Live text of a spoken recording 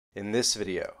In this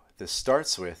video, this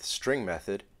starts with string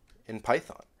method in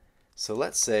Python. So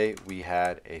let's say we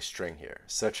had a string here,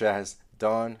 such as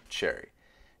Don Cherry,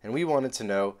 and we wanted to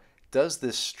know, does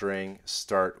this string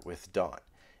start with Don?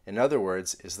 In other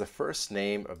words, is the first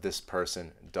name of this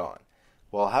person Don?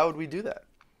 Well, how would we do that?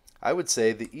 I would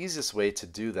say the easiest way to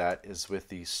do that is with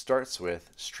the starts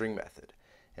with string method.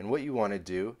 And what you want to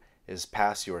do is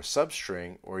pass your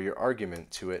substring or your argument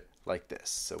to it like this.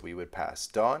 So we would pass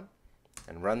Don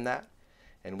and run that,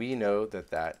 and we know that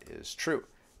that is true,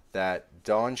 that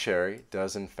Don Cherry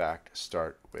does in fact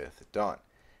start with Don.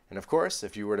 And of course,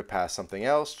 if you were to pass something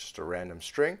else, just a random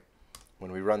string,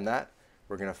 when we run that,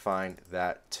 we're going to find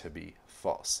that to be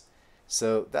false.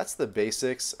 So that's the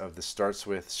basics of the starts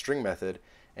with string method,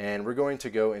 and we're going to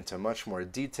go into much more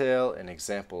detail and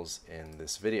examples in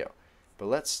this video. But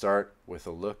let's start with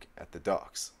a look at the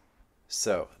docs.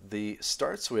 So the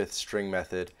starts with string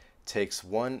method takes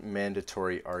one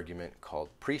mandatory argument called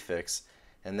prefix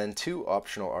and then two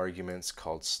optional arguments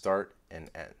called start and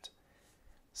end.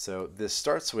 So this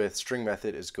starts with string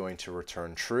method is going to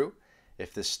return true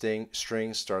if the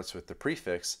string starts with the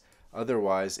prefix,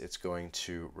 otherwise it's going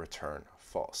to return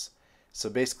false. So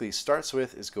basically starts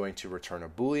with is going to return a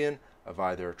boolean of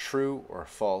either true or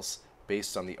false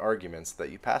based on the arguments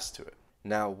that you pass to it.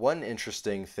 Now, one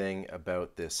interesting thing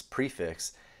about this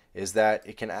prefix is that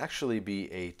it can actually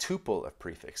be a tuple of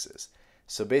prefixes.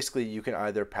 So basically you can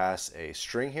either pass a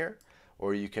string here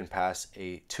or you can pass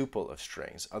a tuple of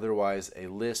strings, otherwise a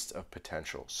list of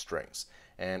potential strings.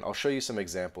 And I'll show you some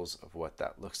examples of what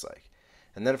that looks like.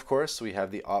 And then of course we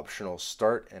have the optional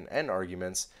start and end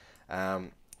arguments,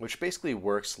 which basically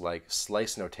works like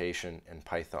slice notation in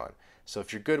Python. So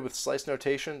if you're good with slice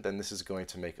notation, then this is going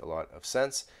to make a lot of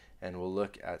sense, and we'll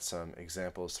look at some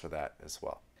examples for that as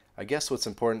well. I guess what's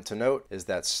important to note is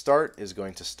that start is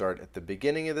going to start at the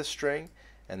beginning of the string,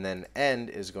 and then end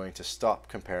is going to stop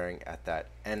comparing at that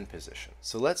end position.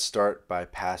 So let's start by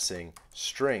passing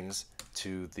strings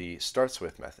to the starts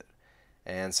with method.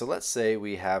 And so let's say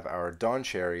we have our Don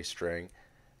Cherry string,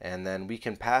 and then we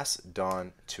can pass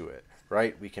Don to it,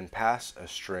 right? We can pass a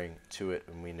string to it,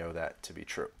 and we know that to be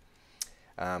true.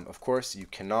 Of course, you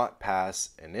cannot pass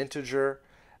an integer.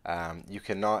 You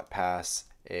cannot pass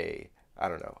a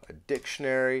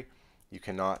dictionary. You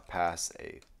cannot pass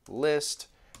a list,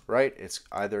 right? It's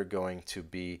either going to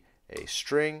be a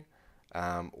string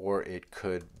or it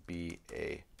could be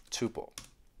a tuple.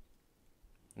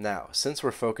 Now, since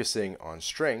we're focusing on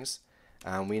strings,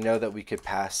 we know that we could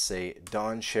pass, say,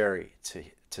 Don Cherry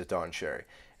to Don Cherry.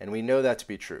 And we know that to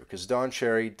be true because Don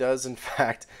Cherry does in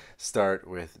fact start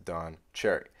with Don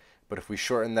Cherry. But if we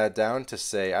shorten that down to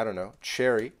say, I don't know,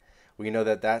 Cherry, we know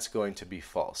that that's going to be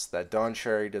false, that Don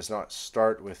Cherry does not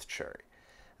start with cherry.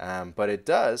 But it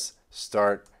does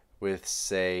start with,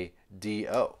 say,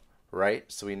 D-O,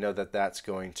 right? So we know that that's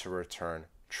going to return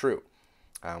true.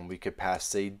 We could pass,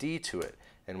 say, D to it,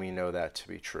 and we know that to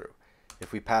be true.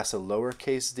 If we pass a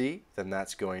lowercase d, then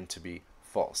that's going to be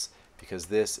false, because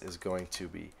this is going to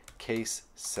be case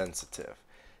sensitive.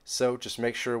 So just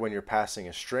make sure when you're passing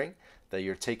a string that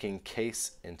you're taking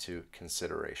case into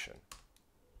consideration.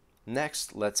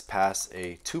 Next, let's pass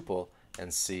a tuple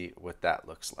and see what that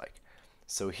looks like.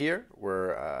 So here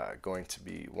we're going to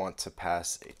want to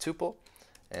pass a tuple,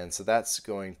 and so that's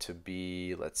going to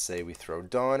be, let's say we throw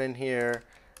Don in here,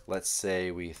 let's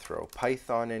say we throw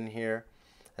Python in here,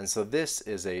 and so this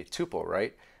is a tuple,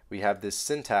 right? We have this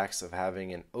syntax of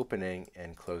having an opening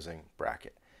and closing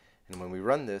bracket, and when we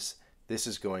run this, this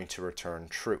is going to return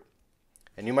true.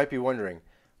 And you might be wondering,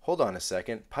 hold on a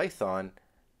second, Python,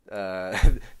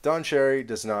 Don Cherry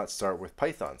does not start with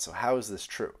Python, so how is this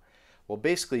true? Well,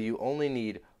 basically you only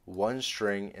need one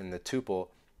string in the tuple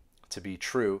to be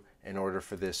true in order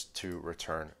for this to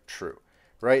return true,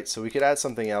 right? So we could add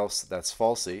something else that's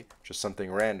falsy, just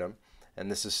something random,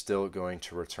 and this is still going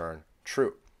to return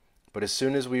true. But as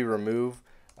soon as we remove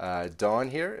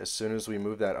Don here, as soon as we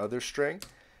move that other string,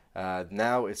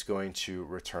 now it's going to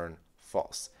return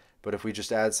false. But if we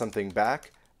just add something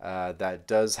back that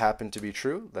does happen to be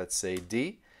true, let's say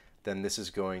D, then this is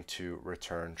going to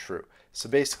return true. So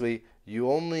basically,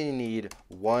 you only need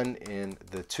one in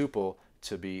the tuple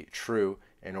to be true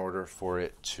in order for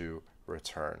it to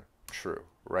return true,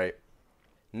 right?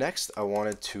 Next, I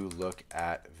wanted to look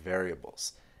at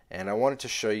variables. And I wanted to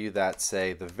show you that,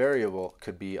 say, the variable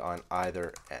could be on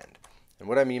either end. And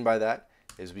what I mean by that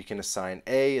is we can assign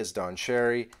A as Don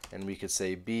Cherry, and we could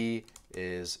say B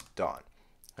is Don.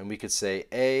 And we could say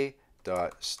A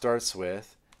dot starts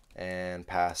with and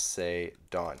pass, say,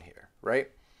 Don here, right?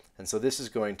 And so this is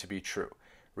going to be true.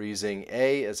 We're using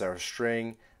A as our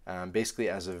string, basically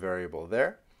as a variable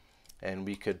there. and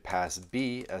we could pass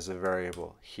b as a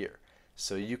variable here.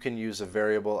 So you can use a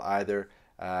variable either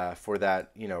for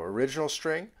that original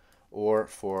string or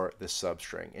for the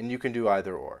substring, and you can do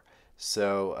either or.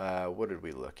 So what did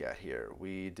we look at here?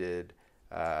 We did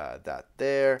that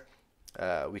there.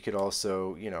 We could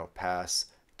also pass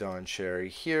Don Cherry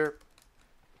here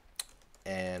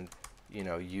and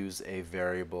use a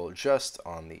variable just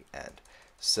on the end.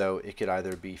 So it could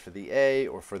either be for the A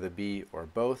or for the B or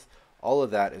both. All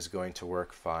of that is going to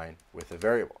work fine with a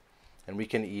variable. And we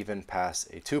can even pass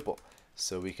a tuple.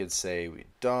 So we could say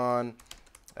Don,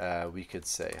 we could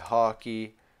say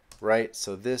hockey, right?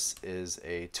 So this is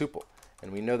a tuple.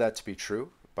 And we know that to be true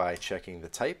by checking the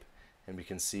type. And we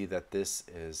can see that this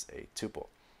is a tuple.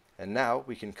 And now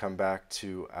we can come back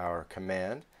to our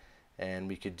command, and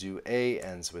we could do A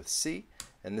ends with C,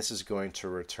 and this is going to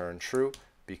return true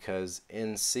because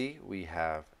in C we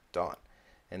have Don.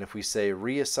 And if we say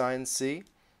reassign C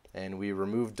and we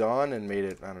remove Don and made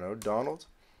it, I don't know, Donald,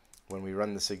 when we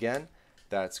run this again,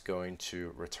 that's going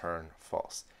to return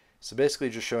false. So basically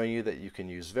just showing you that you can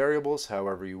use variables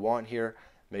however you want here,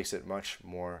 makes it much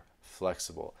more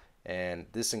flexible. And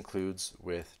this includes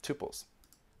with tuples.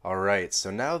 Alright,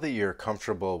 so now that you're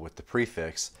comfortable with the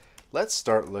prefix, let's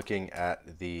start looking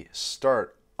at the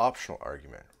start optional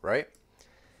argument, right?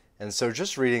 And so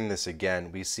just reading this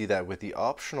again, we see that with the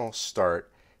optional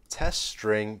start, test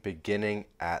string beginning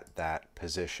at that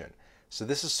position. So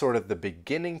this is sort of the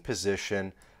beginning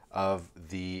position of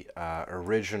the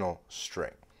original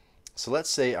string. So let's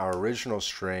say our original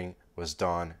string was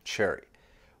Don Cherry.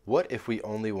 What if we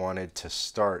only wanted to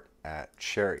start at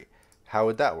Cherry? How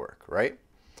would that work, right?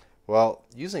 Well,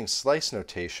 using slice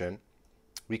notation,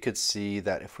 we could see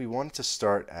that if we wanted to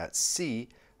start at C,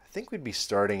 I think we'd be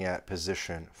starting at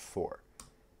position 4.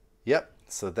 Yep,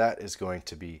 so that is going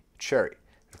to be Cherry.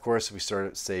 Of course, if we start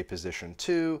at, say, position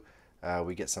 2,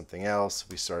 we get something else.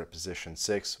 If we start at position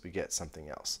 6, we get something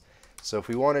else. So if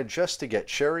we wanted just to get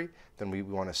Cherry, then we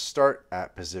want to start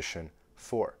at position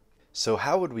 4. So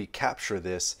how would we capture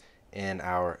this in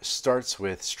our starts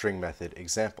with string method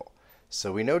example?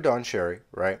 So we know Don Cherry,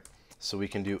 right? So we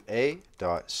can do a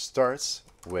dot starts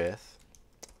with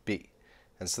b.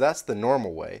 And so that's the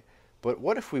normal way. But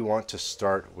what if we want to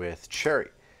start with Cherry?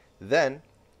 Then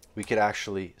we could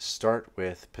actually start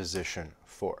with position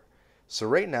 4. So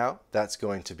right now that's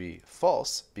going to be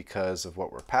false because of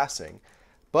what we're passing.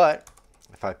 But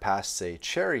if I pass, say,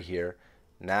 Cherry here,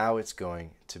 now it's going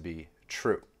to be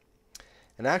true.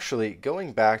 And actually,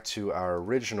 going back to our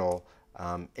original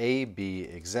A-B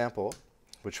example,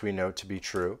 which we know to be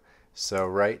true, so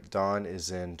right, Don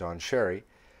is in Don Cherry,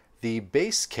 the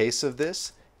base case of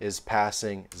this is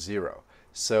passing 0.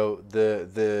 So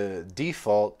the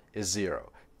default is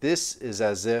 0. This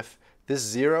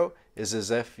 0 is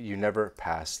as if you never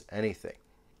passed anything.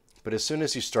 But as soon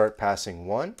as you start passing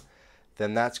 1,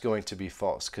 then that's going to be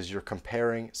false because you're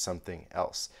comparing something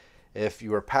else. If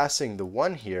you are passing the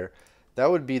 1 here, that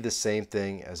would be the same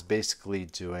thing as basically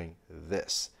doing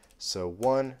this. So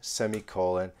 1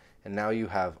 semicolon, and now you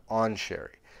have on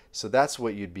Cherry. So that's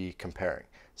what you'd be comparing.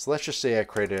 So let's just say I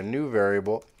created a new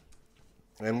variable,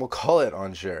 and we'll call it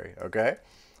on Cherry, okay?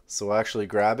 So we'll actually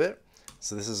grab it.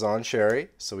 So this is on Cherry.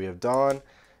 So we have Don,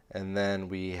 and then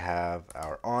we have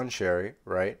our on Cherry,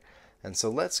 right? And so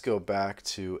let's go back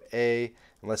to A,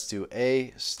 and let's do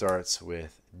A starts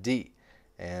with D.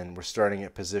 And we're starting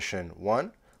at position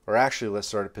 1, or actually let's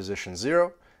start at position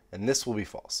 0, and this will be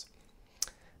false.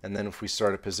 And then if we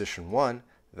start at position 1,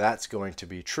 that's going to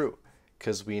be true,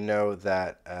 because we know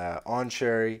that on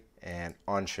Cherry and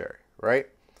on Cherry, right?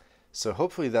 So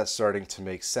hopefully that's starting to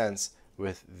make sense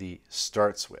with the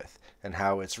starts with, and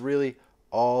how it's really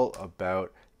all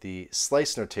about the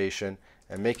slice notation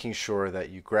and making sure that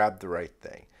you grab the right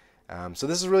thing. So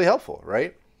this is really helpful,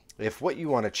 right? If what you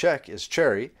want to check is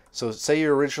Cherry, so say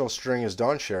your original string is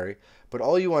Don Cherry, but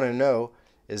all you want to know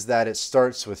is that it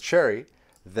starts with Cherry,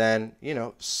 then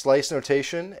slice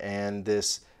notation and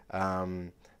this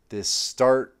this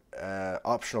start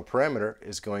optional parameter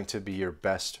is going to be your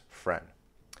best friend.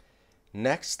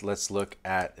 Next, let's look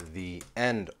at the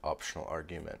end optional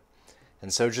argument.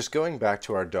 And so just going back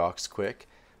to our docs quick,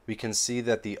 we can see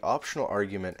that the optional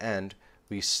argument end,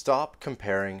 we stop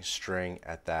comparing string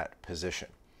at that position.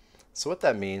 So what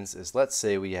that means is, let's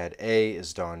say we had A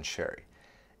is Don Cherry,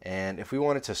 and if we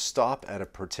wanted to stop at a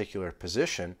particular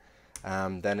position,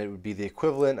 then it would be the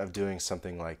equivalent of doing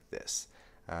something like this.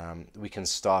 We can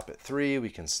stop at 3, we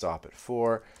can stop at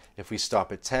 4. If we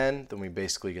stop at 10, then we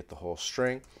basically get the whole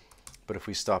string. But if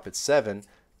we stop at 7,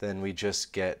 then we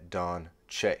just get Don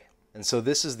Che. And so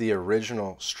this is the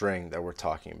original string that we're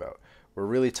talking about. we're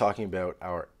really talking about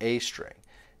our A string.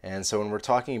 And so when we're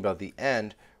talking about the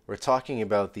end, we're talking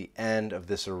about the end of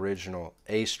this original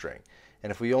A string.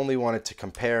 And if we only wanted to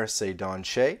compare, say, Don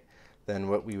Che, then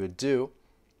what we would do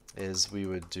is we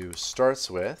would do starts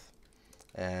with,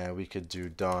 and we could do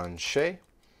Don Che,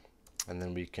 and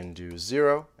then we can do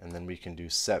 0, and then we can do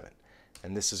 7.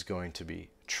 And this is going to be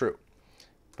true.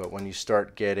 But when you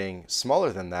start getting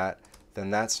smaller than that,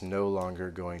 then that's no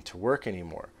longer going to work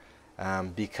anymore.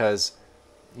 Because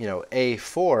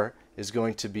A4 is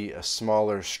going to be a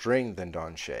smaller string than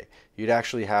Don Che. You'd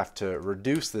actually have to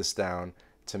reduce this down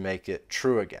to make it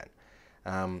true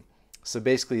again. So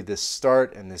basically this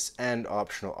start and this end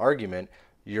optional argument,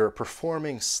 you're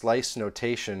performing slice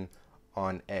notation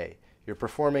on A. You're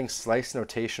performing slice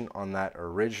notation on that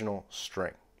original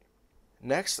string.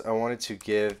 Next, I wanted to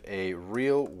give a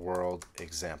real world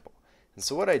example. And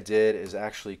so what I did is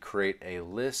actually create a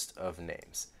list of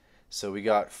names. So we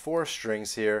got 4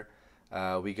 strings here.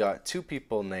 We got 2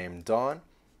 people named Don,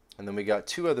 and then we got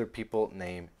 2 other people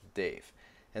named Dave.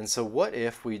 And so what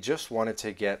if we just wanted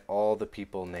to get all the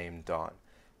people named Don?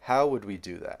 How would we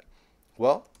do that?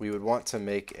 Well, we would want to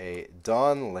make a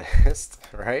Don list,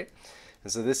 right?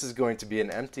 And so this is going to be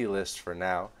an empty list for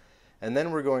now. And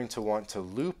then we're going to want to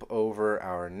loop over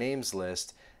our names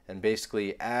list and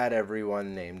basically add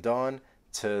everyone named Don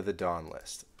to the Don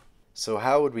list. So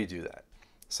how would we do that?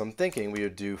 So I'm thinking we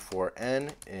would do for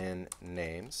n in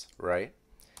names, right?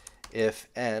 If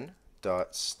n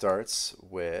dot starts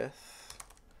with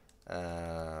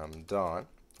Don,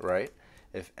 right?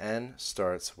 If n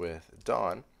starts with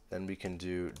Don, then we can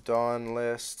do Don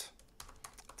list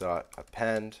dot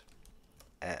append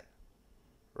n,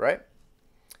 right?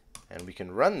 And we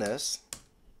can run this,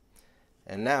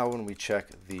 and now when we check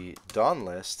the Don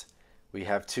list, we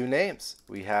have 2 names.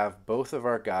 We have both of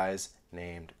our guys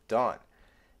named Don.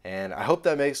 And I hope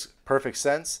that makes perfect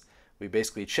sense. We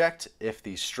basically checked if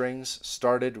these strings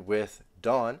started with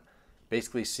Don,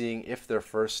 basically seeing if their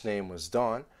first name was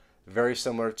Don, very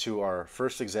similar to our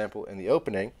first example in the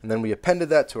opening. And then we appended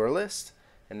that to our list,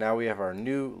 and now we have our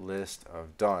new list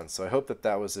of Don. So I hope that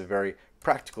that was a very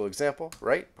practical example,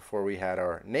 right? Before we had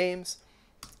our names,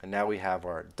 and now we have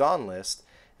our Don list,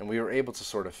 and we were able to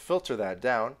sort of filter that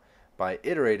down by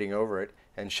iterating over it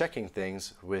and checking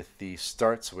things with the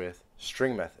starts with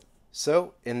string method.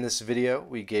 So in this video,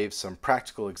 we gave some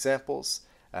practical examples.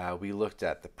 We looked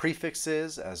at the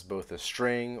prefixes as both a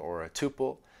string or a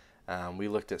tuple. We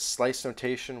looked at slice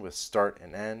notation with start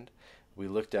and end. We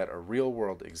looked at a real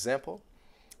world example.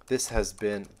 This has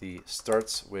been the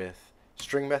starts with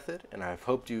string method, and I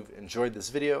hope you've enjoyed this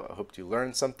video. I hope you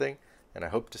learned something, and I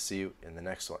hope to see you in the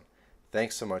next one.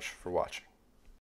 Thanks so much for watching.